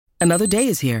Another day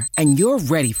is here, and you're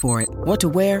ready for it. What to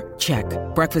wear? Check.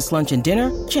 Breakfast, lunch, and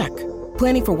dinner? Check.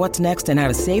 Planning for what's next and how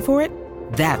to save for it?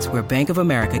 That's where Bank of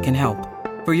America can help.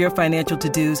 For your financial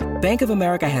to-dos, Bank of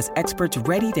America has experts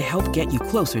ready to help get you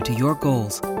closer to your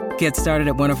goals. Get started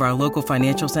at one of our local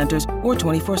financial centers or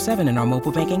 24/7 in our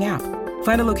mobile banking app.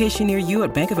 Find a location near you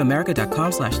at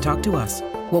bankofamerica.com/talktous.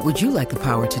 What would you like the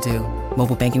power to do?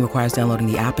 Mobile banking requires downloading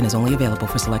the app and is only available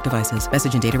for select devices.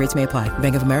 Message and data rates may apply.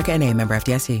 Bank of America N.A., member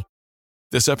FDIC.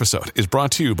 This episode is brought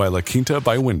to you by La Quinta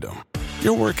by Wyndham.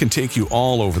 Your work can take you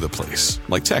all over the place,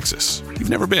 like Texas. You've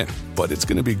never been, but it's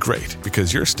going to be great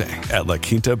because you're staying at La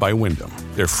Quinta by Wyndham.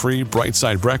 Their free Bright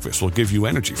Side breakfast will give you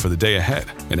energy for the day ahead.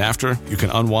 And after, you can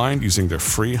unwind using their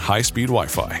free high-speed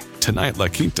Wi-Fi. Tonight, La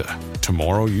Quinta.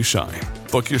 Tomorrow, you shine.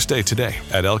 Book your stay today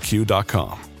at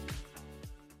lq.com.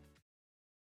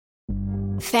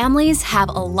 Families have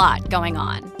a lot going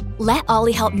on. Let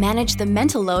Ollie help manage the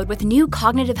mental load with new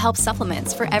cognitive help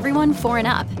supplements for everyone 4 and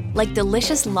up, like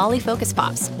delicious Lolly Focus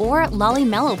Pops or Lolly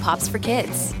Mellow Pops for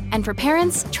kids. And for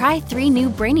parents, try 3 new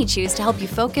Brainy Chews to help you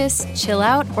focus, chill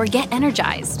out, or get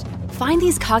energized. Find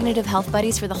these cognitive health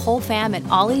buddies for the whole fam at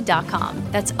ollie.com.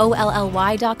 That's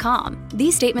OLLY.com.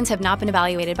 These statements have not been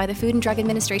evaluated by the Food and Drug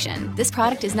Administration. This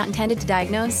product is not intended to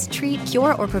diagnose, treat,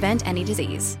 cure, or prevent any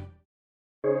disease.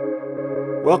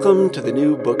 Welcome to the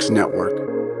New Books Network.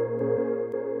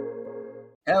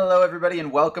 Hello, everybody,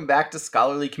 and welcome back to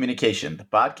Scholarly Communication, the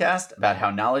podcast about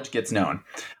how knowledge gets known.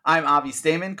 I'm Avi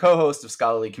Stamen, co-host of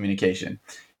Scholarly Communication.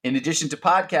 In addition to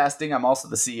podcasting, I'm also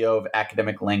the CEO of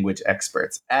Academic Language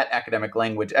Experts. At Academic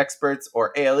Language Experts,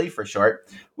 or ALE for short,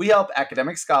 we help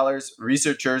academic scholars,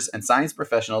 researchers, and science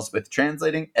professionals with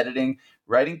translating, editing,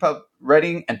 writing,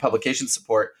 and publication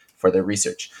support for their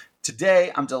research.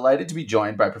 Today, I'm delighted to be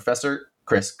joined by Professor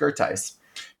Chris Gertheis.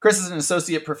 Chris is an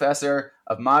associate professor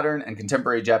of modern and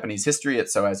contemporary Japanese history at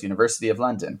SOAS University of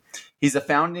London. He's a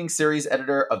founding series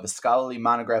editor of the scholarly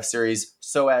monograph series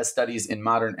SOAS Studies in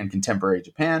Modern and Contemporary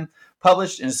Japan,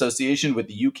 published in association with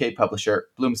the UK publisher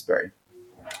Bloomsbury.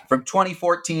 From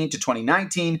 2014 to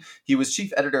 2019, he was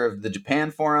chief editor of the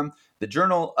Japan Forum, the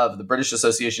Journal of the British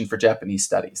Association for Japanese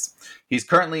Studies. He's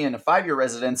currently in a 5-year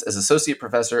residence as associate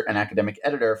professor and academic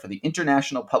editor for the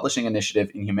International Publishing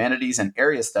Initiative in Humanities and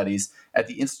Area Studies at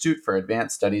the Institute for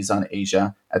Advanced Studies on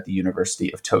Asia at the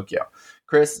University of Tokyo.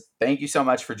 Chris, thank you so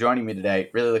much for joining me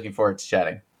today. Really looking forward to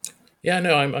chatting. Yeah,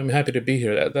 no, I'm happy to be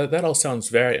here. That all sounds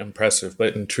very impressive,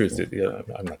 but in truth,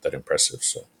 I'm not that impressive,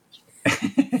 so.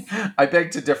 I beg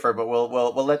to differ, but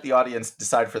we'll let the audience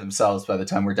decide for themselves by the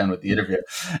time we're done with the interview.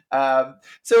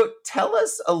 So tell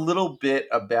us a little bit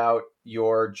about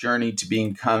your journey to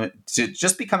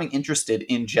becoming interested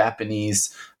in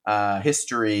Japanese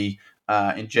history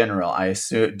in general. I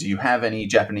assume, do you have any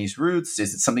Japanese roots?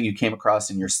 Is it something you came across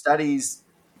in your studies?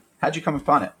 How'd you come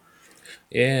upon it?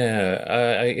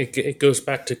 Yeah, it goes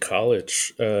back to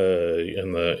college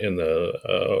in the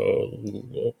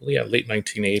late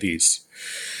 1980s.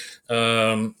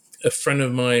 A friend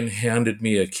of mine handed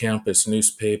me a campus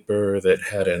newspaper that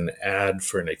had an ad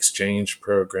for an exchange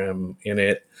program in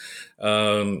it.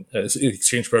 The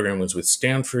exchange program was with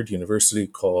Stanford University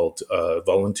called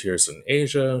Volunteers in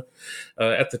Asia.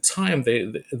 At the time,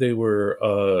 they were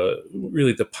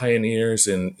really the pioneers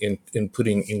in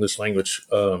putting English language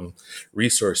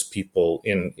resource people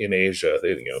in Asia.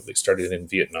 They started in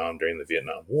Vietnam during the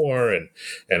Vietnam War and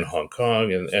Hong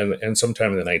Kong, and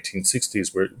sometime in the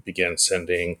 1960s, began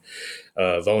sending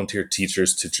volunteer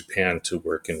teachers to Japan to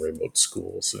work in remote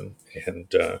schools, and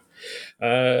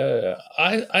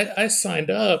I signed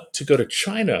up to go to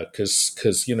China because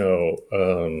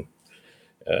that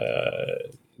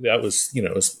was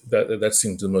that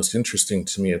seemed the most interesting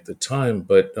to me at the time.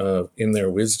 But in their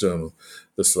wisdom,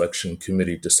 the selection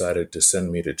committee decided to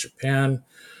send me to Japan,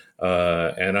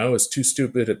 and I was too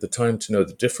stupid at the time to know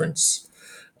the difference.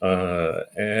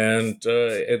 And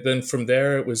then from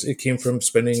there, it came from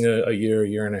spending a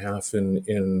year and a half in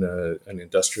an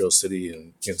industrial city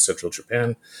in central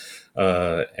Japan.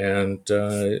 And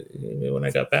when I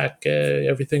got back,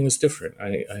 everything was different.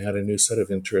 I had a new set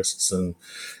of interests and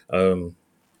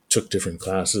took different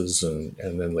classes and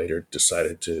then later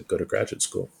decided to go to graduate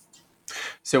school.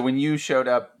 So when you showed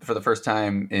up for the first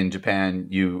time in Japan,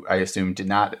 you, I assume, did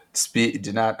not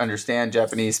understand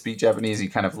Japanese, speak Japanese. You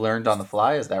kind of learned on the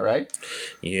fly. Is that right?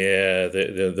 Yeah,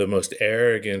 the most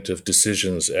arrogant of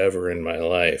decisions ever in my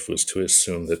life was to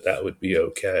assume that would be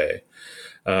okay.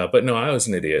 But no, I was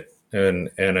an idiot. And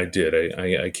I did.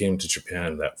 I came to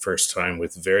Japan that first time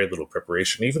with very little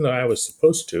preparation, even though I was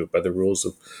supposed to by the rules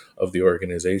of the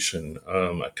organization.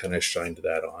 I kind of shined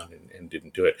that on and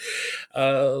didn't do it.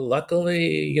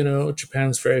 Luckily,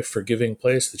 Japan's a very forgiving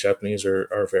place. The Japanese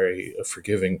are very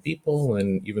forgiving people,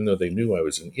 and even though they knew I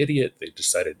was an idiot, they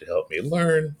decided to help me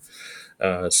learn.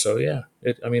 So yeah,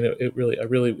 it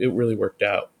really worked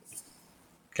out.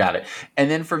 Got it.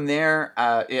 And then from there,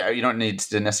 you don't need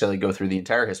to necessarily go through the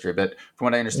entire history, but from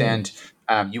what I understand,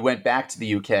 you went back to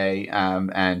the UK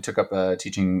and took up a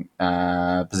teaching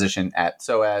position at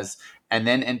SOAS, and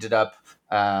then ended up,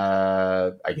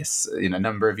 I guess, a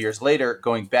number of years later,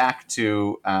 going back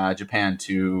to Japan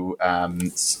to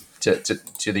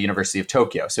the University of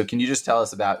Tokyo. So can you just tell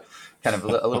us about kind of a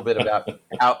little bit about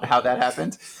how that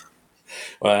happened?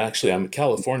 Well, actually, I'm a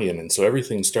Californian, and so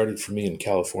everything started for me in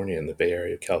California, in the Bay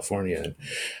Area of California.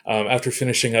 And after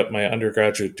finishing up my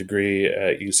undergraduate degree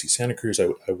at UC Santa Cruz, I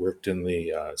worked in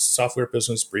the software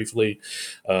business briefly.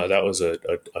 That was a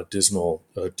dismal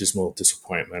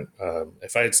disappointment.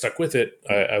 If I had stuck with it,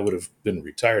 I would have been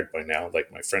retired by now,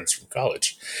 like my friends from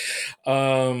college.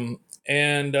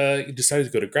 And decided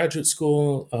to go to graduate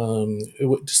school.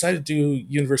 Decided to do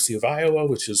University of Iowa,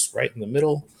 which is right in the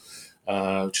middle.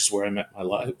 Which is where I met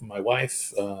my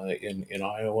wife in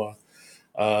Iowa.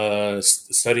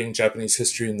 Studying Japanese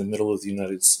history in the middle of the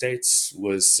United States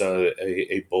was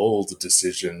a bold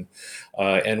decision,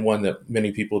 and one that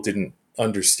many people didn't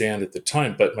understand at the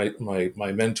time. But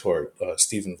my mentor,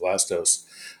 Stephen Vlastos,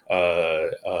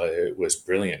 was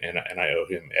brilliant, and I owe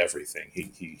him everything.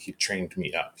 He trained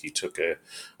me up. He took a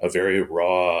very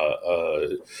raw,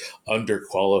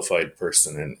 underqualified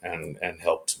person and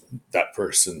helped that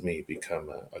person, me, become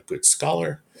a good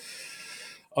scholar.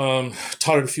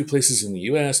 Taught at a few places in the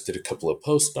U.S., did a couple of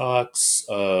postdocs,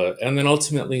 and then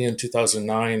ultimately in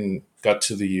 2009 got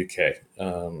to the U.K.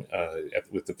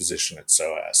 With the position at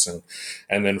SOAS,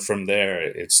 and then from there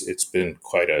it's been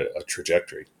quite a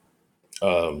trajectory.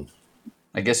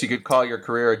 I guess you could call your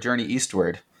career a journey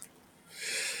eastward.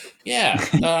 Yeah,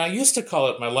 I used to call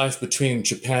it my life between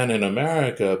Japan and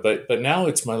America, but now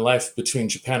it's my life between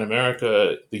Japan,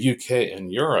 America, the UK,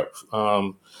 and Europe.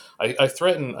 I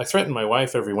threaten my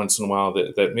wife every once in a while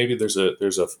that maybe there's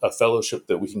a fellowship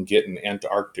that we can get in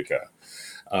Antarctica.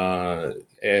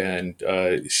 And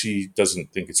she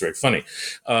doesn't think it's very funny,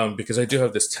 because I do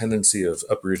have this tendency of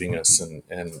uprooting us and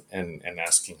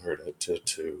asking her to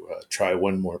try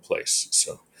one more place.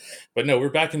 So, but no, we're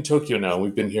back in Tokyo now.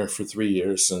 We've been here for 3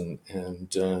 years, and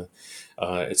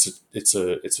it's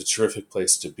a terrific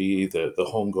place to be. The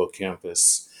Hongo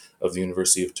campus of the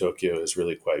University of Tokyo is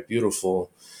really quite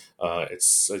beautiful.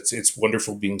 It's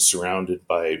wonderful being surrounded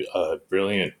by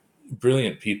brilliant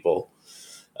people.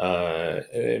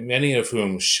 Many of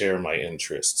whom share my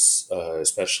interests,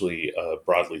 especially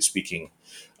broadly speaking,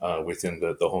 within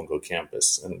the Hongo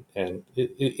campus, and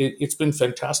it's been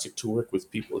fantastic to work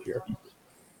with people here.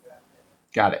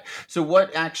 Got it. So,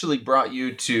 what actually brought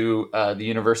you to the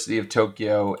University of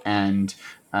Tokyo and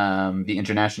the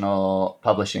International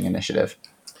Publishing Initiative?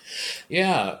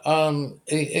 Yeah,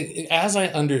 as I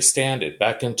understand it,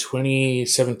 back in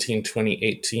 2017,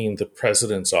 2018, the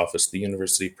president's office, the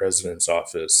university president's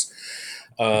office,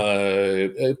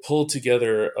 pulled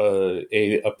together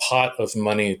a pot of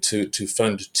money to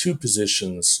fund two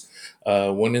positions,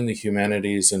 one in the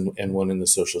humanities and one in the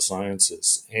social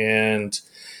sciences. And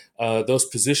those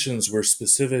positions were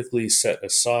specifically set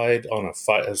aside on a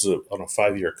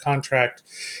 5-year contract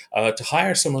to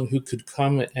hire someone who could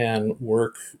come and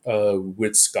work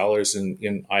with scholars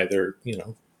in either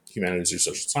humanities or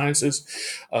social sciences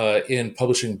in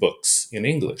publishing books in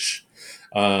English.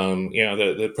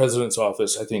 The president's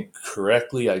office, I think,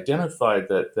 correctly identified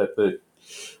that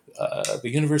the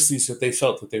universities that they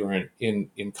felt that they were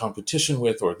in competition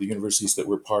with, or the universities that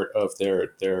were part of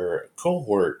their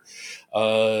cohort,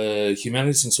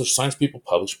 humanities and social science people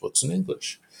publish books in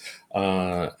English.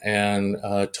 And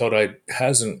Todai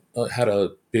hasn't had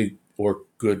a big or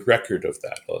good record of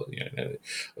that.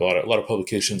 A lot of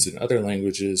publications in other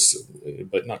languages,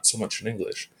 but not so much in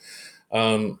English.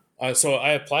 So I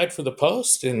applied for the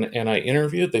post and I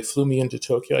interviewed. They flew me into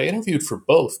Tokyo. I interviewed for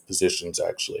both positions,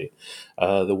 actually,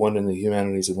 the one in the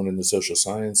humanities and one in the social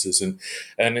sciences. And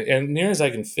near as I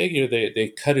can figure,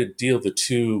 they cut a deal. The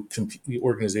two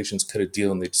organizations cut a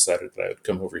deal, and they decided that I would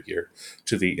come over here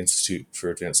to the Institute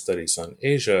for Advanced Studies on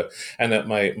Asia, and that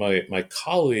my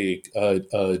colleague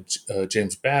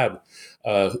James Babb,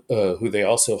 who they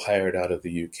also hired out of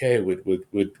the UK,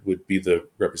 would be the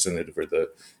representative or the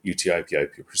UTI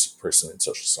PIP person in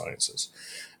social sciences.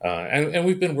 And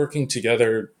we've been working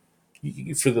together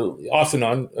for the off and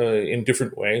on in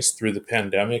different ways through the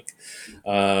pandemic.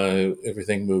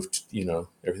 Everything moved,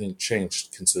 everything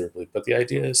changed considerably. But the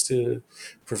idea is to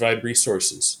provide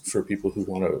resources for people who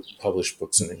want to publish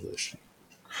books in English.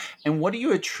 And what do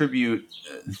you attribute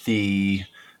the,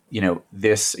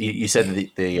 this, you said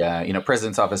the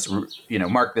president's office,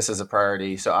 marked this as a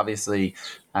priority. So obviously,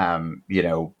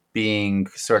 being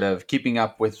sort of keeping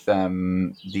up with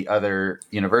the other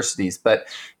universities, but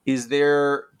is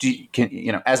there,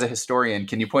 as a historian,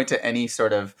 can you point to any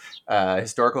sort of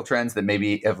historical trends that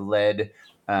maybe have led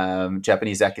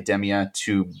Japanese academia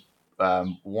to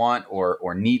want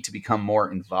or need to become more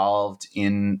involved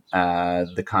in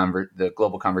the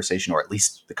global conversation, or at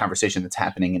least the conversation that's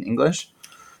happening in English?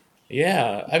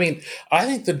 Yeah, I mean, I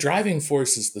think the driving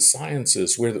force is the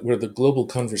sciences, where the global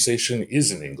conversation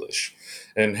is in English,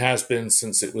 and has been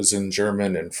since it was in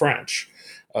German and French.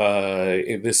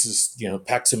 This is,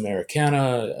 Pax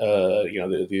Americana,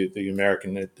 the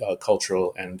American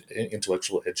cultural and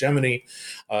intellectual hegemony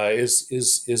is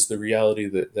the reality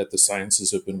that the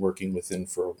sciences have been working within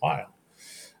for a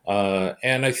while.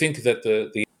 And I think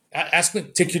that ask me,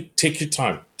 take your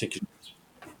time.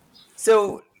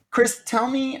 So, Chris, tell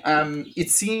me, it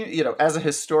seems, as a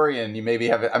historian, you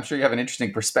maybe I'm sure you have an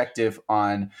interesting perspective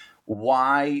on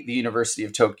why the University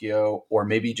of Tokyo, or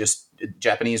maybe just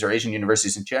Japanese or Asian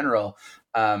universities in general,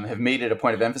 have made it a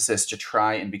point of emphasis to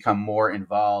try and become more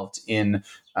involved in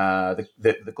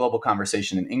the global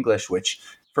conversation in English, which,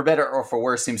 for better or for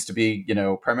worse, seems to be,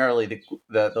 primarily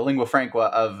the lingua franca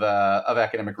of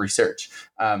academic research.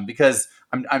 Because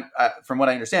from what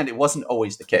I understand, it wasn't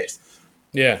always the case.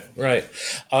 Yeah, right.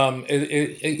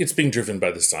 It's being driven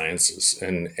by the sciences,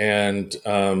 and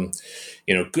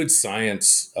good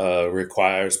science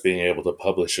requires being able to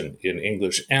publish in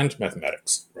English and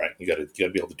mathematics, right? You got to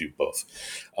be able to do both,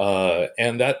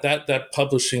 and that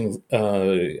publishing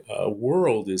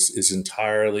world is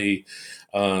entirely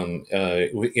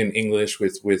in English,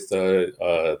 with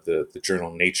the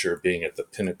journal Nature being at the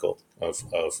pinnacle of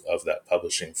that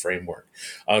publishing framework.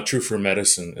 True for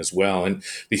medicine as well, and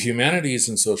the humanities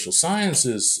and social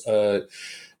sciences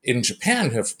in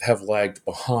Japan have lagged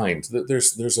behind.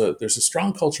 There's a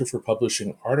strong culture for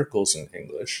publishing articles in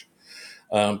English,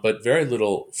 but very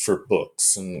little for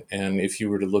books. And if you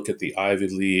were to look at the Ivy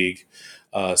League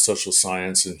social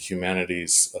science and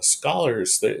humanities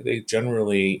scholars, they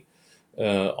generally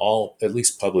all at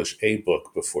least publish a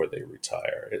book before they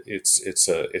retire. It's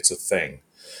a thing,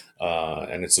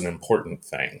 and it's an important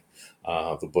thing.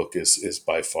 The book is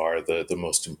by far the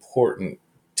most important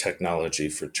technology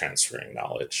for transferring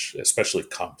knowledge, especially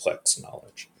complex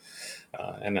knowledge.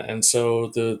 And so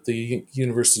the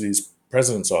university's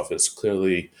president's office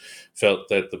clearly felt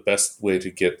that the best way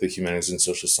to get the humanities and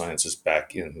social sciences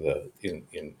back into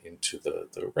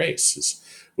the race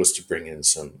was to bring in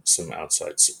some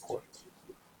outside support.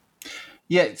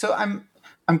 Yeah, so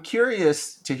I'm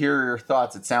curious to hear your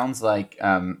thoughts. It sounds like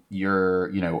you're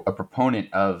a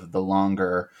proponent of the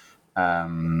longer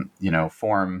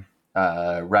form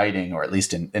writing, or at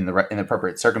least in the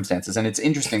appropriate circumstances. And it's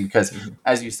interesting because,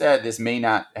 as you said, this may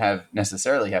not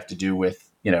necessarily have to do with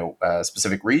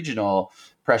specific regional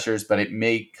pressures, but it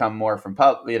may come more from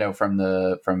from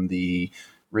the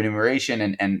remuneration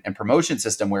and promotion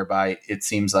system, whereby it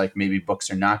seems like maybe books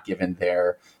are not given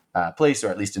their place, or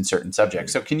at least in certain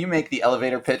subjects. So can you make the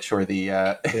elevator pitch, or the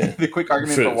the quick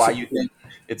argument for why you think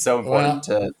it's so important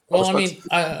to? Well, I mean,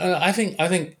 I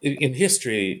think in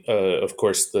history, of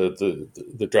course,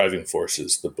 the driving force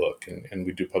is the book, and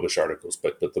we do publish articles,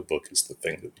 but the book is the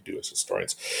thing that we do as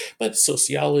historians. But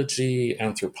sociology,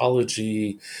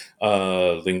 anthropology,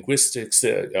 linguistics,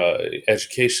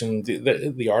 education,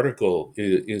 the article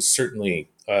is certainly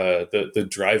the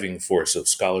driving force of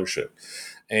scholarship.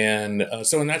 And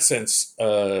so in that sense,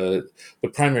 the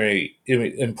primary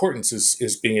importance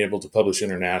is being able to publish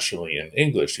internationally in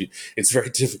English. It's very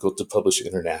difficult to publish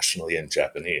internationally in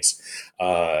Japanese.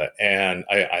 And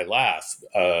I laugh,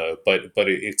 but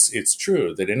it's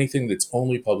true that anything that's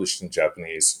only published in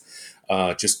Japanese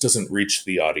just doesn't reach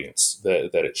the audience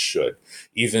that it should.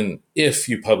 Even if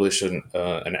you publish an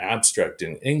abstract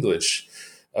in English,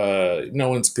 no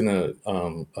one's going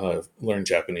to learn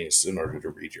Japanese in order to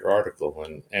read your article,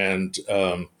 and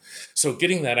so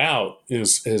getting that out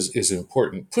is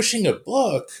important. Pushing a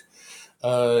book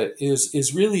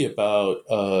is really about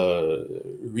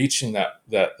reaching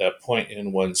that point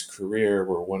in one's career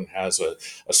where one has a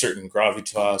certain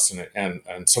gravitas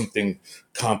and something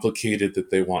complicated that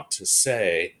they want to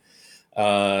say.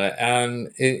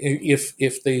 And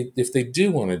if they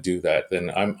do want to do that, then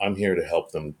I'm here to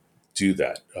help them do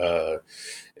that.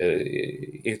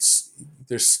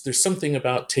 There's something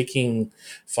about taking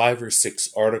 5 or 6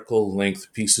 article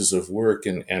length pieces of work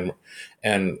and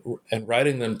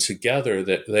writing them together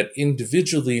that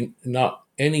individually not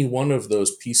any one of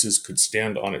those pieces could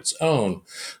stand on its own,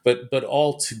 but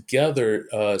all together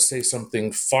say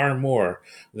something far more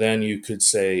than you could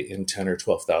say in 10 or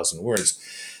 12,000 words.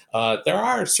 There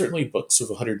are certainly books of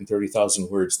 130,000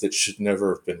 words that should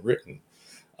never have been written.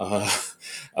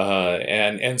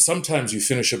 And sometimes you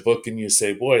finish a book and you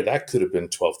say, boy, that could have been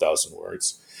 12,000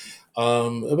 words.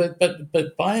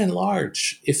 But by and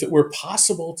large, if it were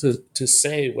possible to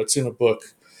say what's in a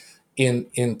book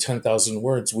in 10,000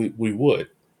 words, we would.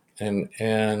 And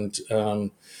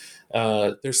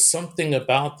there's something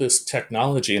about this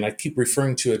technology, and I keep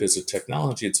referring to it as a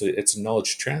technology. It's a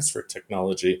knowledge transfer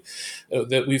technology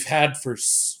that we've had for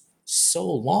so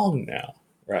long now,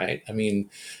 right? I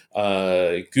mean,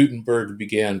 Gutenberg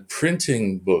began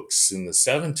printing books in the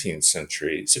 17th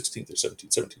century, 16th or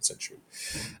 17th century.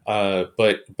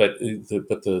 But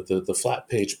the flat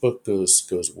page book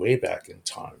goes way back in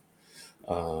time,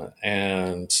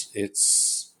 and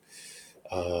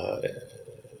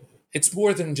it's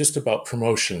more than just about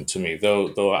promotion to me,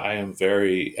 though I am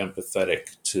very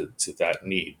empathetic to that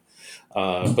need.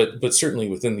 But certainly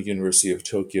within the University of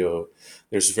Tokyo,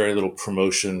 there's very little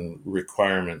promotion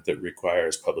requirement that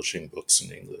requires publishing books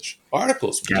in English.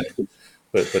 Articles,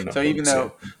 but not so even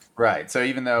though, right. So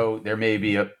even though there may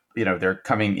be they're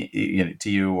coming to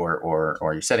you or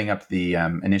you're setting up the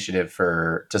initiative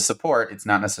to support,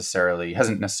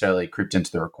 hasn't necessarily creeped into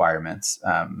the requirements.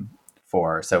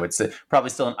 So it's probably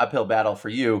still an uphill battle for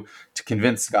you to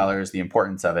convince scholars the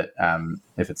importance of it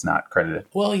if it's not credited.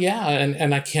 Well, yeah,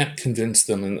 and I can't convince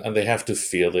them, and they have to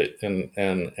feel it, and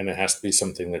it has to be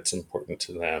something that's important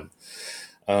to them,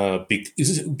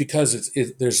 because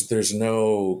there's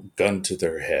no gun to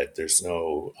their head. There's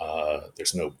no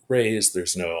raise.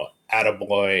 There's no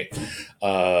attaboy.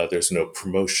 There's no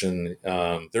promotion.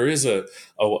 There is a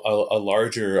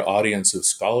larger audience of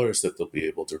scholars that they'll be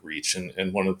able to reach.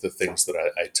 And one of the things that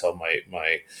I tell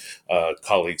my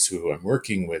colleagues who I'm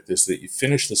working with is that you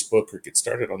finish this book or get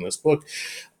started on this book,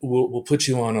 we'll put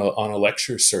you on a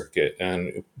lecture circuit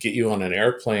and get you on an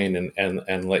airplane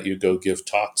and let you go give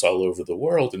talks all over the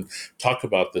world and talk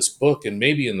about this book. And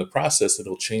maybe in the process,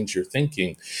 it'll change your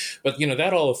thinking. But,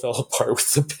 that all fell apart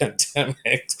with the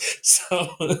pandemic.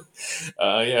 So,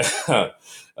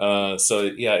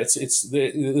 it's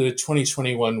the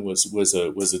 2021 was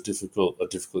a difficult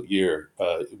year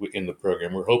in the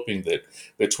program. We're hoping that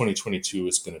 2022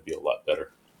 is going to be a lot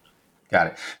better. Got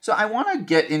it. So I want to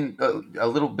get in a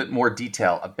little bit more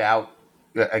detail about,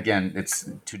 again, it's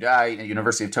TUDAI,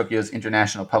 University of Tokyo's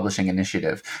International Publishing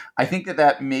Initiative. I think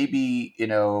that may be, a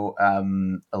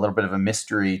little bit of a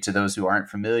mystery to those who aren't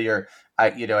familiar.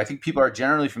 I think people are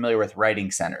generally familiar with writing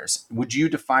centers. Would you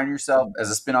define yourself as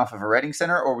a spinoff of a writing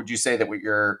center, or would you say that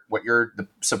the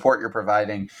support you're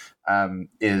providing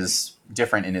is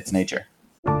different in its nature?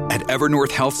 At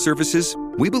Evernorth Health Services,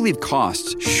 we believe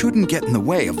costs shouldn't get in the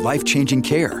way of life-changing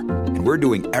care, and we're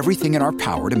doing everything in our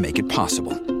power to make it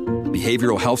possible.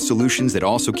 Behavioral health solutions that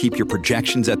also keep your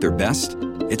projections at their best?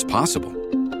 It's possible.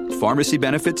 Pharmacy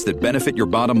benefits that benefit your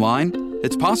bottom line?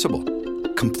 It's possible.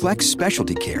 Complex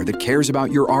specialty care that cares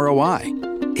about your ROI?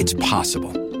 It's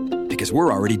possible. Because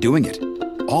we're already doing it.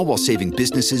 All while saving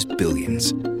businesses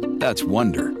billions. That's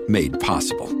Wonder made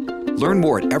possible. Learn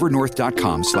more at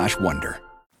evernorth.com/wonder.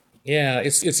 Yeah,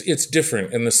 it's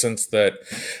different in the sense that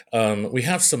we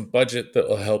have some budget that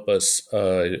will help us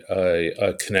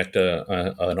connect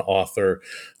an author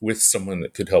with someone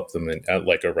that could help them at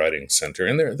like a writing center.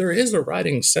 And there is a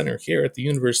writing center here at the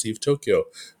University of Tokyo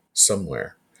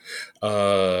somewhere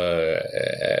that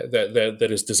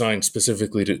is designed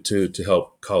specifically to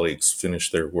help colleagues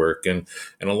finish their work. And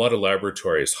a lot of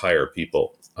laboratories hire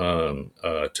people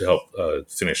to help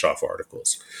finish off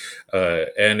articles,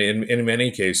 and in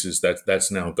many cases that's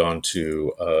now gone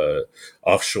to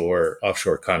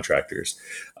offshore contractors,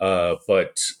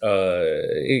 but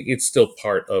it's still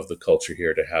part of the culture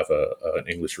here to have an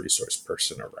English resource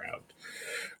person around.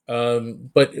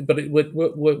 But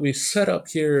what we set up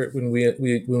here when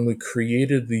we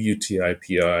created the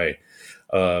UTIPI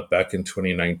back in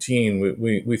 2019,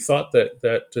 we thought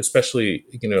that especially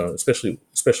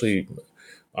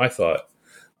I thought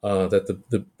that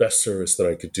the best service that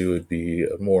I could do would be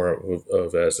more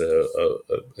of as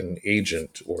an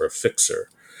agent or a fixer.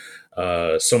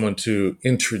 someone to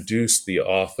introduce the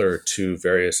author to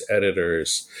various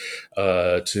editors,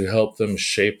 to help them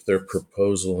shape their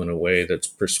proposal in a way that's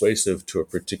persuasive to a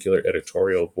particular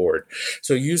editorial board.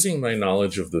 So using my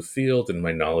knowledge of the field and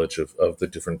my knowledge of the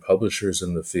different publishers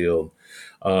in the field,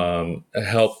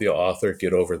 help the author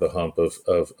get over the hump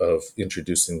of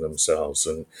introducing themselves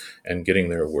and getting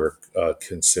their work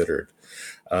considered.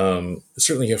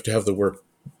 Certainly you have to have the work.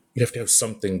 You have to have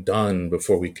something done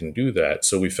before we can do that.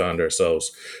 So we found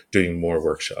ourselves doing more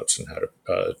workshops on how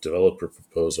to develop a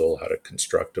proposal, how to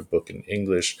construct a book in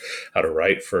English, how to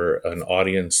write for an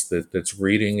audience that's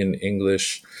reading in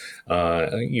English,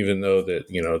 even though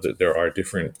that there are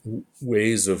different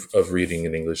ways of reading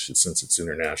in English since it's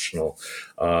international.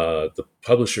 The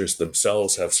publishers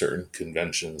themselves have certain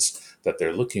conventions that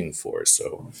they're looking for.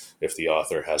 So if the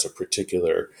author has a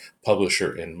particular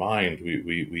publisher in mind,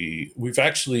 we've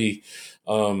actually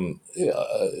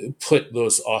put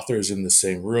those authors in the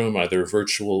same room, either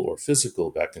virtual or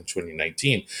physical, back in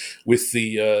 2019, with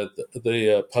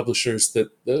the publishers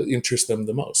that interest them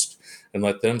the most, and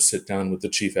let them sit down with the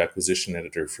chief acquisition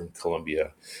editor from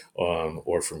Columbia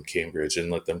or from Cambridge and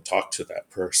let them talk to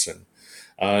that person.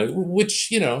 Which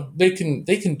they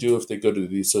can do if they go to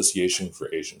the Association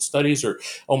for Asian Studies or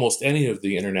almost any of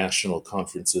the international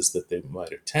conferences that they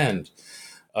might attend.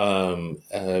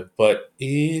 But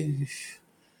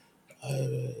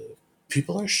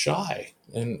people are shy,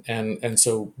 and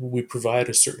so we provide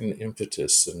a certain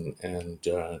impetus and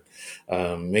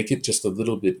make it just a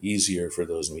little bit easier for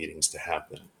those meetings to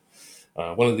happen.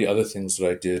 One of the other things that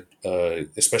I did,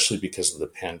 especially because of the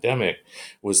pandemic,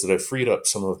 was that I freed up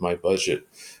some of my budget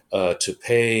to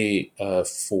pay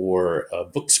for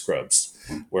book scrubs,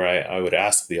 where I would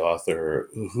ask the author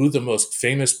who the most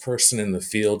famous person in the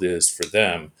field is for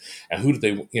them, and who do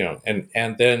they,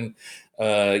 and then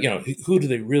who do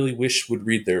they really wish would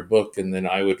read their book, and then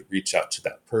I would reach out to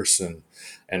that person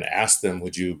and ask them,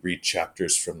 would you read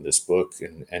chapters from this book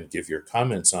and give your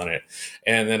comments on it?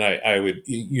 And then I would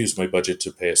use my budget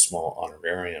to pay a small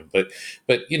honorarium. But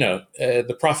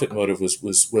the profit motive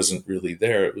wasn't really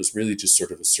there. It was really just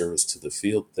sort of a service to the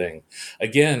field thing.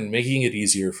 Again, making it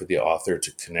easier for the author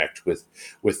to connect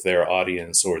with their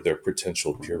audience or their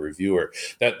potential peer reviewer.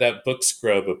 That book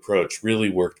scrub approach really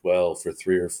worked well for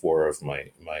 3 or 4 of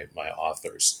my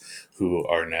authors who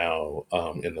are now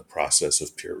in the process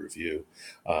of peer review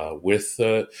with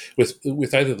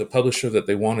either the publisher that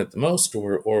they wanted the most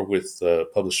or with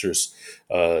publishers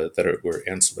that were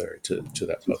ancillary to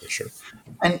that publisher.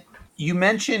 And you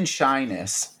mentioned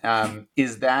shyness.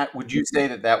 Would you say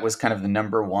that was kind of the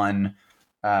number one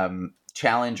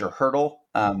challenge or hurdle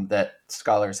that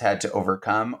scholars had to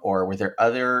overcome, or were there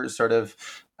other sort of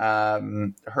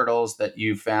hurdles that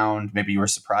you found maybe you were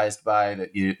surprised by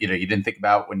that you didn't think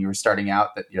about when you were starting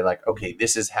out, that you're like, okay,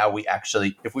 this is how we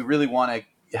actually, if we really want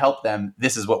to help them,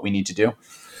 this is what we need to do?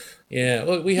 Yeah,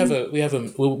 well, we have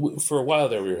for a while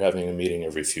there we were having a meeting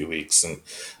every few weeks, and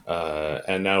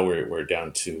now we're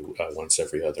down to once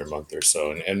every other month or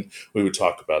so, and we would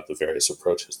talk about the various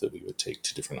approaches that we would take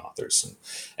to different authors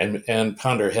and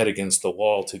pound our head against the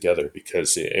wall together,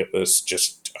 because it was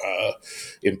just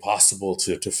impossible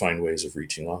to find ways of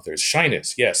reaching authors.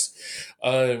 Shyness, yes.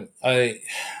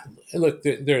 Look,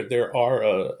 there are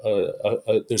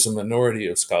there's a minority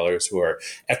of scholars who are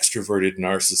extroverted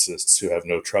narcissists who have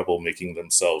no trouble making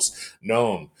themselves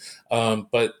known.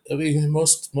 But I mean,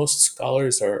 most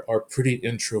scholars are pretty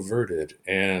introverted,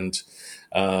 and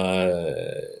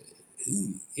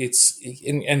it's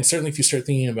and certainly if you start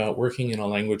thinking about working in a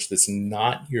language that's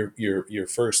not your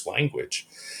first language,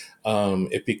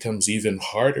 it becomes even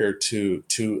harder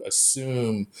to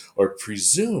assume or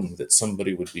presume that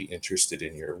somebody would be interested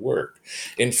in your work.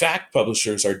 In fact,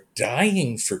 publishers are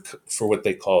dying for what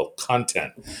they call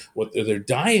content. They're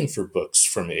dying for books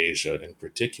from Asia in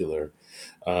particular.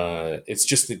 It's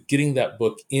just that getting that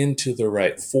book into the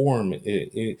right form,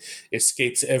 it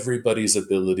escapes everybody's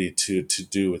ability to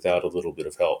do without a little bit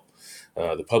of help.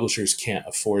 The publishers can't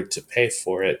afford to pay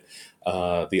for it.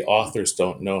 The authors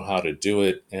don't know how to do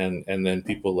it, and then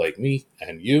people like me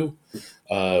and you,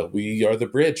 we are the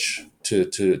bridge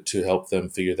to help them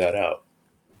figure that out.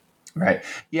 Right.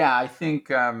 Yeah, I think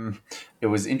it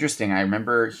was interesting. I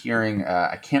remember hearing,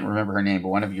 I can't remember her name, but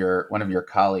one of your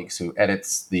colleagues who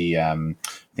edits the I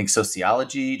think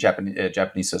sociology,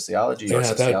 Japanese sociology.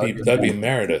 Yeah, that'd be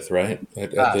Meredith, right?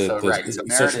 Meredith,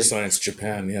 Social Science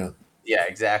Japan. Yeah. Yeah,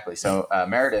 exactly. So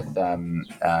Meredith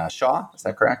Shaw, is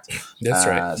that correct? That's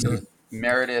right. So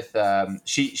Meredith,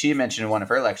 she mentioned in one of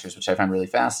her lectures, which I found really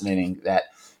fascinating, that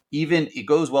even it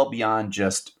goes well beyond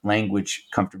just language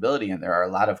comfortability, and there are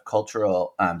a lot of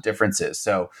cultural differences.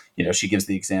 So, she gives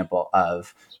the example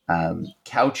of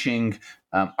couching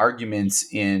arguments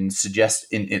in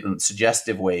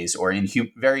suggestive ways, or in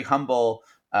very humble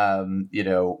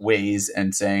ways,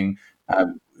 and saying,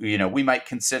 we might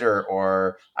consider,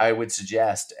 or I would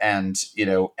suggest, and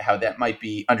how that might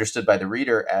be understood by the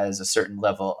reader as a certain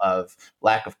level of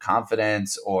lack of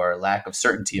confidence or lack of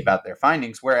certainty about their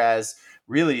findings, whereas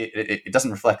really it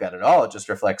doesn't reflect that at all. It just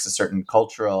reflects a certain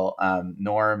cultural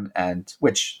norm, and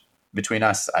which, between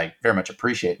us, I very much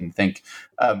appreciate and think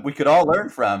we could all learn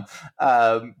from,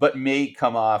 but may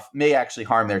actually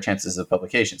harm their chances of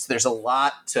publication. So there's a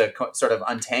lot to sort of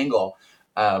untangle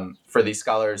for these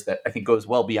scholars that I think goes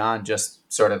well beyond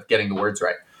just sort of getting the words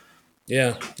right.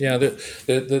 Yeah.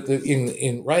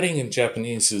 In writing in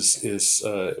Japanese is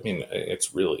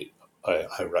it's really,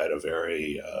 I write a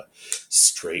very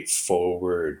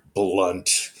straightforward,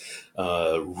 blunt,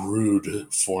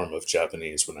 rude form of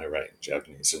Japanese when I write in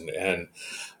Japanese, and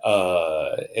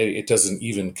it doesn't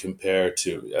even compare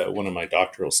to one of my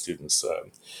doctoral students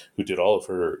who did all of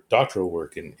her doctoral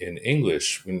work in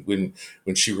English. When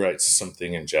she writes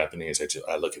something in Japanese,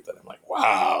 I look at that, I'm like,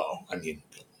 wow.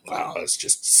 Wow, it's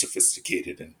just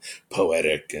sophisticated and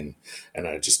poetic, and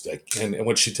I just and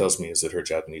what she tells me is that her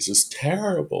Japanese is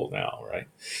terrible now, right?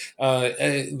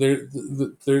 There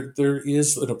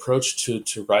is an approach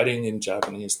to writing in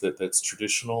Japanese that's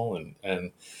traditional,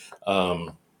 and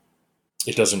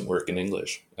it doesn't work in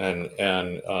English, and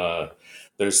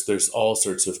there's all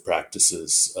sorts of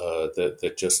practices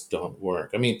that just don't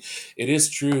work. I mean, it is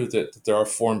true that there are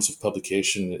forms of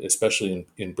publication, especially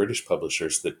in British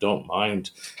publishers, that don't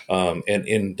mind an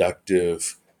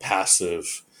inductive,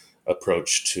 passive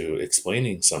approach to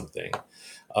explaining something,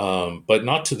 but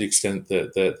not to the extent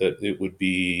that it would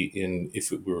be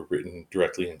if it were written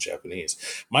directly in Japanese.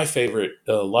 My favorite,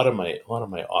 a lot of my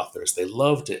authors, they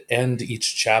love to end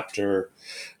each chapter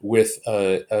with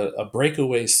a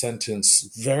breakaway sentence,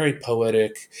 very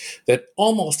poetic, that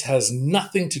almost has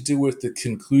nothing to do with the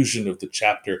conclusion of the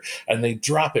chapter, and they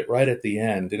drop it right at the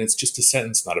end, and it's just a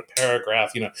sentence, not a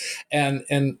paragraph, and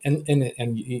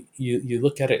you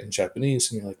look at it in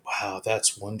Japanese and you're like, wow,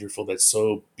 that's wonderful, that's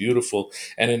so beautiful,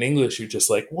 and in English you're just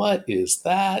like, what is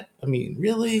that? I mean,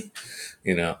 really?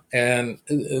 And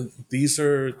these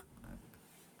are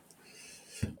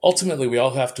ultimately, we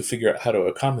all have to figure out how to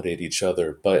accommodate each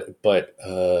other. But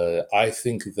I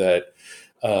think that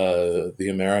the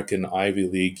American Ivy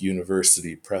League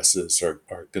university presses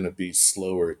are going to be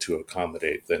slower to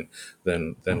accommodate than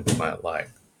we might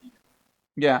like.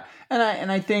 Yeah,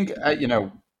 and I think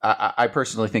I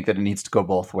personally think that it needs to go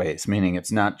both ways, meaning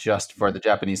it's not just for the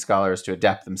Japanese scholars to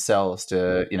adapt themselves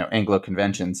to, Anglo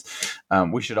conventions.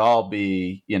 We should all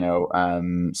be,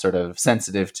 sort of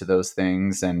sensitive to those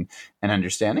things and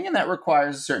understanding. And that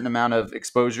requires a certain amount of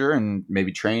exposure and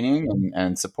maybe training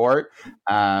and support.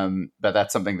 But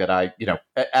that's something that I,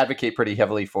 advocate pretty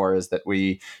heavily for, is that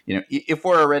we, if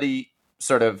we're already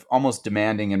sort of almost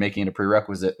demanding and making it a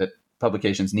prerequisite that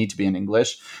publications need to be in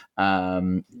English,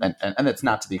 and it's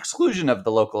not to the exclusion of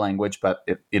the local language, but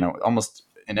it almost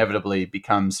inevitably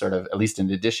becomes sort of, at least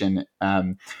in addition,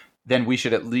 then we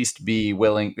should at least be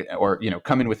willing, or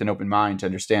come in with an open mind to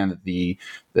understand that the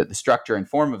structure and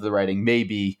form of the writing may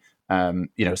be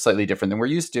slightly different than we're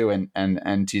used to,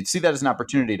 and to see that as an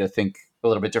opportunity to think a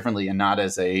little bit differently and not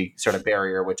as a sort of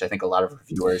barrier, which I think a lot of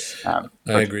reviewers I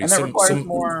agree, and that requires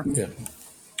more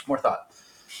thought.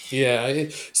 Yeah,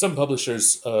 some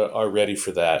publishers are ready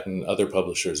for that, and other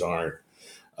publishers aren't.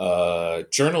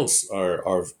 Journals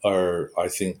are I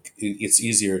think it's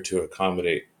easier to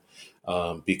accommodate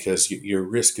because your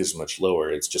risk is much lower.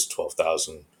 It's just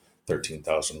 12,000,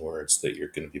 13,000 words that you're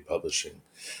going to be publishing.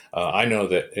 I know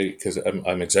that because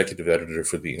I'm executive editor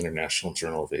for the International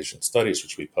Journal of Asian Studies,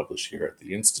 which we publish here at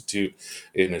the Institute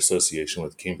in association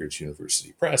with Cambridge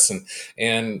University Press,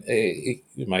 and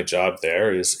my job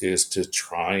there is to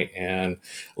try and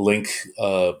link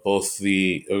both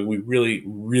we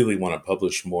really want to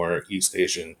publish more East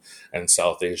Asian and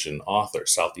South Asian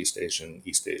authors, Southeast Asian,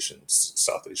 East Asian,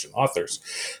 South Asian authors.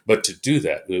 But to do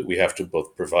that, we have to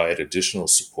both provide additional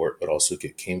support, but also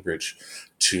get Cambridge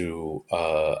to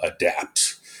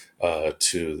adapt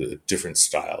to the different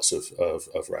styles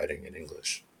of writing in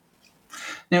English.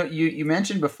 Now, you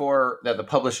mentioned before that the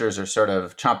publishers are sort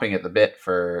of chomping at the bit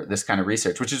for this kind of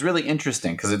research, which is really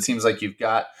interesting because it seems like you've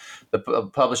got the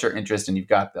publisher interest and you've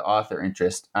got the author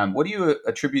interest. What do you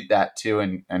attribute that to,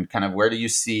 and kind of where do you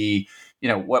see,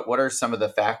 what are some of the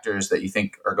factors that you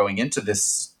think are going into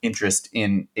this interest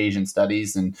in Asian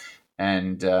studies, and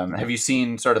have you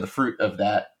seen sort of the fruit of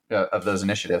that of those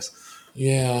initiatives.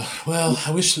 Yeah, well,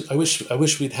 I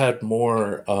wish we'd had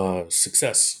more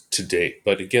success to date.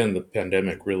 But again, the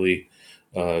pandemic really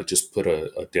just put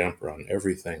a damper on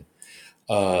everything.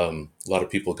 A lot of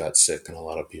people got sick and a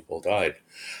lot of people died.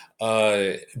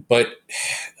 But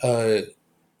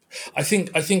I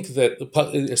think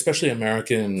that especially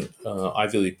American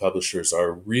Ivy League publishers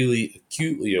are really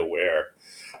acutely aware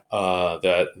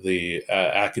that the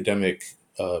academic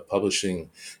publishing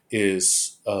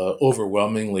is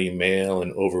overwhelmingly male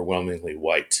and overwhelmingly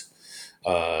white,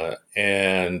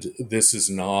 and this is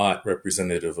not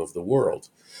representative of the world.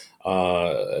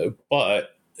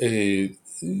 But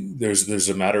there's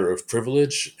a matter of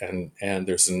privilege, and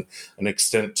there's an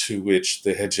extent to which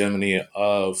the hegemony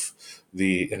of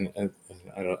and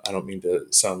I don't mean to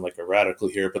sound like a radical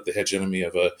here, but the hegemony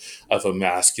of a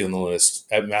masculinist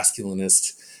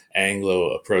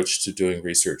Anglo approach to doing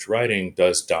research writing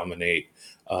does dominate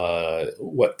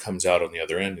what comes out on the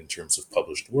other end in terms of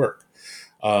published work.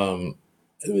 But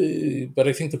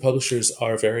I think the publishers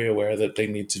are very aware that they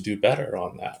need to do better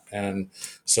on that. And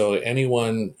so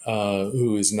anyone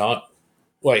who is not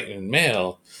white and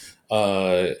male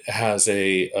has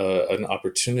an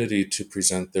opportunity to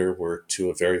present their work to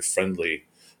a very friendly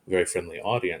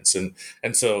audience. And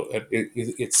so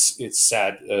it's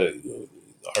sad.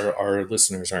 Our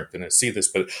listeners aren't going to see this,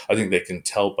 but I think they can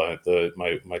tell by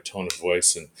my tone of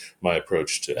voice and my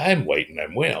approach to I'm white and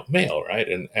I'm male, right?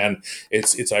 And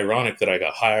it's ironic that I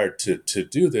got hired to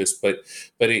do this, but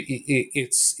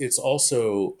it's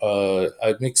also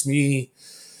it makes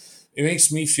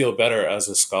me feel better as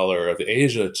a scholar of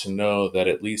Asia to know that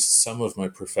at least some of my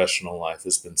professional life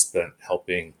has been spent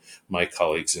helping my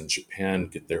colleagues in Japan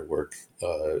get their work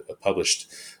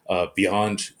published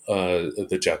beyond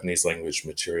the Japanese language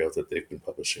material that they've been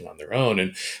publishing on their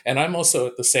own. And I'm also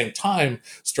at the same time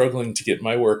struggling to get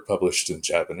my work published in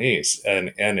Japanese.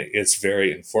 And it's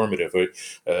very informative.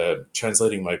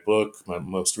 Translating my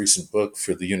most recent book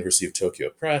for the University of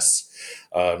Tokyo Press,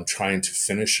 trying to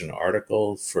finish an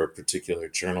article for a particular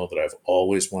journal that I've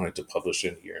always wanted to publish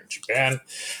in here in Japan.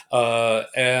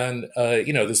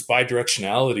 This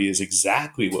bidirectionality is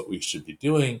exactly what we should be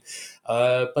doing.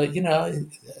 But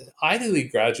Ivy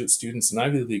League graduate students and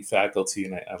Ivy League faculty,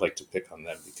 and I like to pick on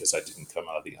them because I didn't come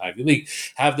out of the Ivy League,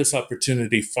 have this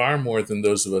opportunity far more than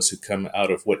those of us who come out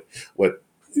of what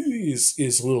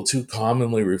is a little too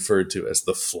commonly referred to as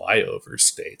the flyover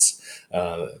states.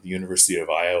 The University of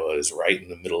Iowa is right in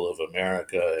the middle of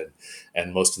America,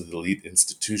 and most of the elite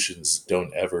institutions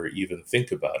don't ever even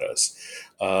think about us.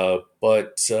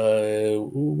 But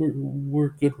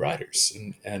we're good writers,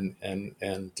 and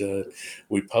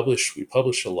we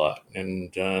publish a lot,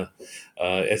 and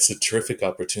it's a terrific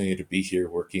opportunity to be here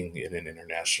working in an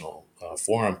international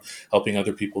forum, helping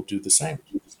other people do the same.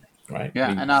 Right?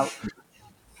 Yeah, and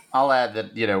I'll add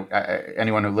that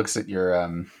anyone who looks at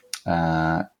your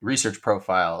research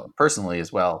profile personally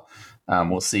as well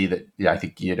will see that I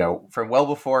think from well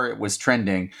before it was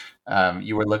trending,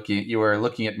 you were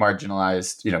looking at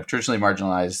marginalized, traditionally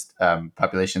marginalized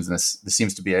populations, and this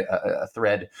seems to be a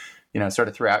thread, sort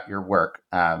of throughout your work.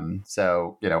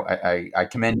 So I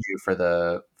commend you for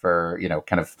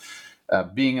kind of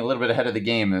being a little bit ahead of the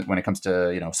game when it comes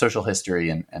to social history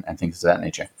and things of that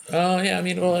nature. Oh yeah, I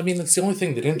mean that's the only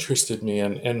thing that interested me,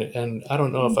 and I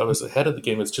don't know if I was ahead of the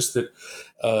game. It's just that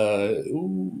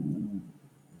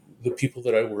the people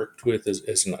that I worked with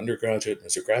as an undergraduate and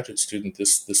as a graduate student,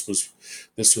 this was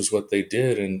what they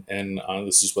did, and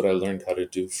this is what I learned how to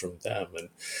do from them. And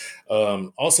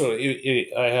also,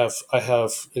 I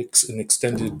have an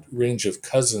extended range of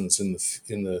cousins in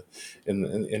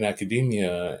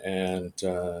academia, and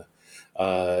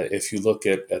if you look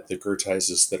at the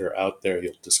Goetheises that are out there,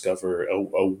 you'll discover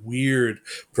a weird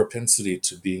propensity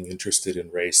to being interested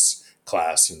in race,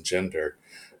 class, and gender.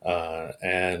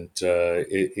 There's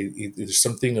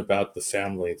something about the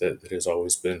family that has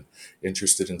always been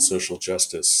interested in social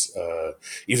justice,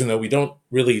 even though we don't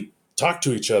really talk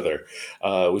to each other,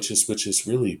 which is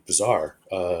really bizarre.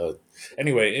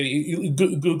 Anyway,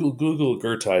 Google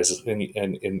Goetheises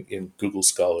in Google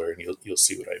Scholar, and you'll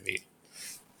see what I mean.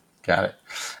 Got it.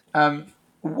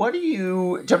 What do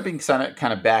you, jumping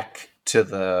kind of back to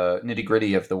the nitty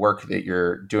gritty of the work that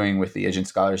you're doing with the Asian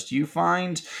scholars, do you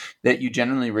find that you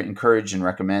generally encourage and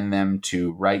recommend them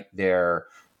to write to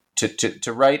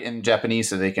write in Japanese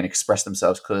so they can express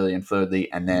themselves clearly and fluidly,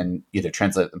 and then either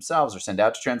translate it themselves or send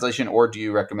out to translation? Or do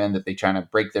you recommend that they try to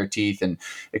break their teeth and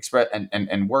express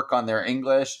and work on their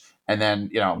English, and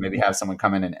then maybe have someone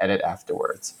come in and edit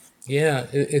afterwards? Yeah,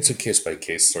 it's a case by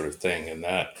case sort of thing, and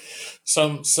that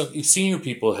some senior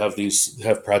people have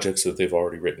projects that they've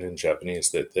already written in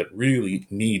Japanese that really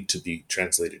need to be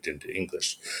translated into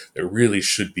English. That really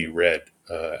should be read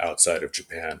outside of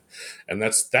Japan, and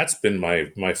that's been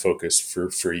my focus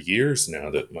for years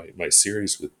now. That my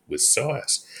series with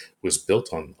SOAS was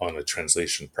built on a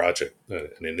translation project,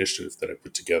 an initiative that I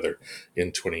put together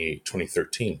in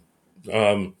 2013.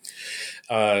 Um,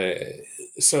 uh,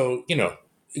 so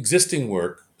existing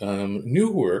work, new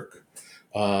work.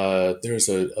 There's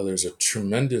a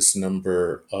tremendous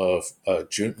number of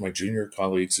my junior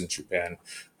colleagues in Japan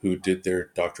who did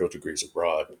their doctoral degrees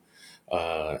abroad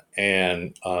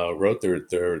and wrote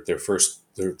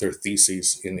their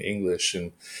theses in English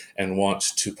and want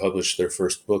to publish their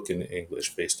first book in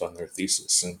English based on their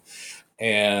thesis,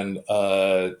 and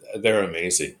they're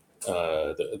amazing.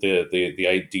 The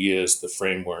ideas, the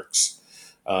frameworks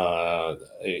are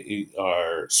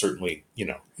certainly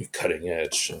cutting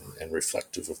edge and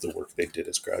reflective of the work they did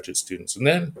as graduate students. And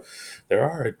then there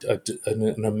are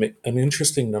an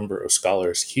interesting number of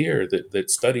scholars here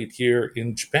that studied here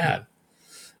in Japan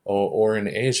or in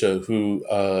Asia who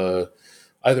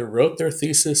either wrote their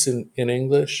thesis in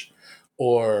English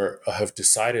or have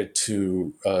decided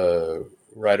to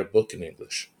write a book in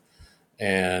English,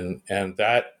 and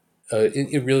that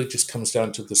it really just comes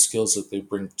down to the skills that they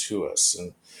bring to us.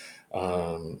 And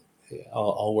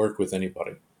I'll work with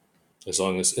anybody as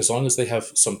long as they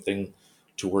have something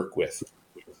to work with.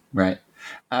 Right.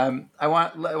 I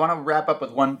want to wrap up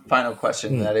with one final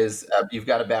question. That is, you've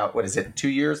got about, what is it, 2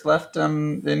 years left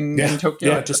in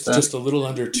Tokyo? Yeah, just a little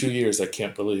under 2 years. I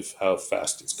can't believe how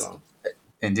fast it's gone.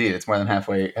 Indeed, it's more than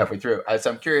halfway through.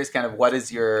 So I'm curious, kind of, what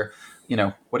is your,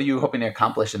 what are you hoping to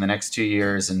accomplish in the next 2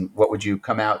 years, and what would you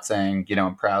come out saying,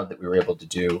 I'm proud that we were able to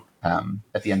do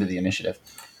at the end of the initiative?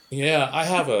 Yeah, I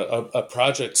have a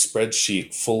project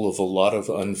spreadsheet full of a lot of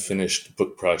unfinished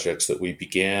book projects that we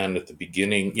began at the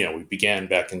beginning. We began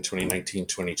back in 2019,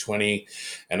 2020,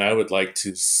 and I would like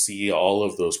to see all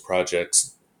of those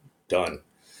projects done.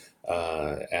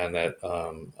 And that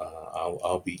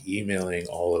I'll be emailing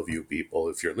all of you people.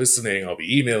 If you're listening, I'll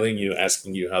be emailing you,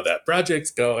 asking you how that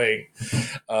project's going.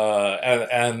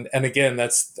 And again,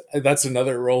 that's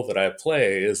another role that I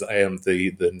play, is I am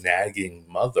the nagging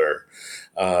mother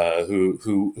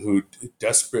who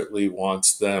desperately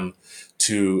wants them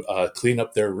to clean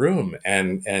up their room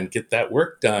and get that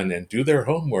work done and do their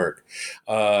homework.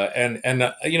 There's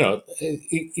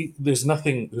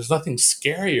nothing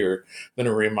scarier than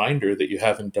a reminder that you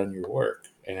haven't done your work.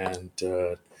 And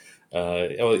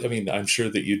I'm sure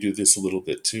that you do this a little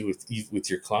bit too with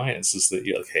your clients, is that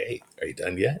you're like, hey, are you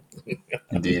done yet?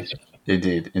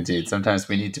 Indeed. Sometimes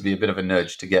we need to be a bit of a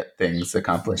nudge to get things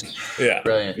accomplished. Yeah.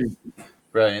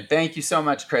 Brilliant. Thank you so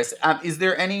much, Chris. Is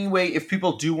there any way, if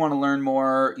people do want to learn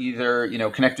more, either,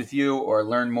 connect with you or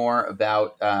learn more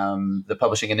about the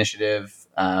publishing initiative,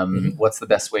 what's the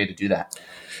best way to do that?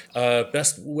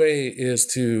 Best way is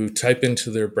to type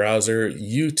into their browser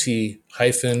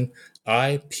ut-ipi.org,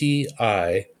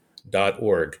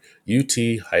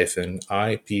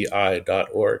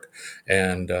 ut-ipi.org,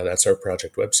 and that's our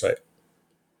project website.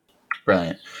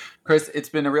 Brilliant. Chris, it's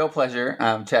been a real pleasure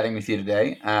chatting with you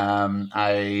today.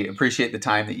 I appreciate the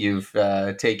time that you've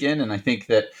taken, and I think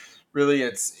that really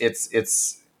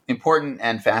it's important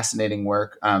and fascinating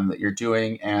work that you're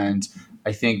doing. And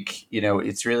I think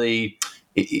it's really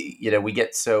we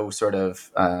get so sort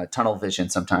of tunnel vision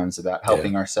sometimes about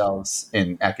helping ourselves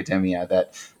in academia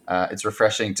that it's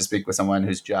refreshing to speak with someone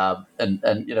whose job and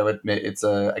it's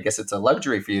I guess it's a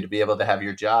luxury for you to be able to have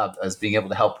your job as being able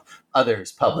to help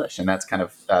others publish, and that's kind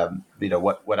of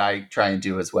what I try and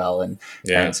do as well, and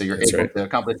so you're able to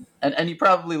accomplish, and you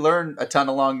probably learn a ton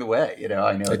along the way.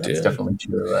 I know that's definitely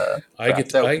true. I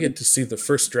get to see the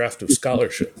first draft of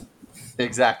scholarship.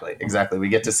 Exactly. We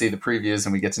get to see the previews,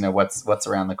 and we get to know what's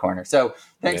around the corner. So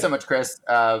thanks so much, Chris.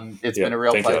 It's been a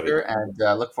real pleasure, and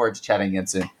look forward to chatting again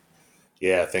soon.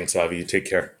 Yeah, thanks, Avi. You take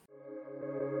care.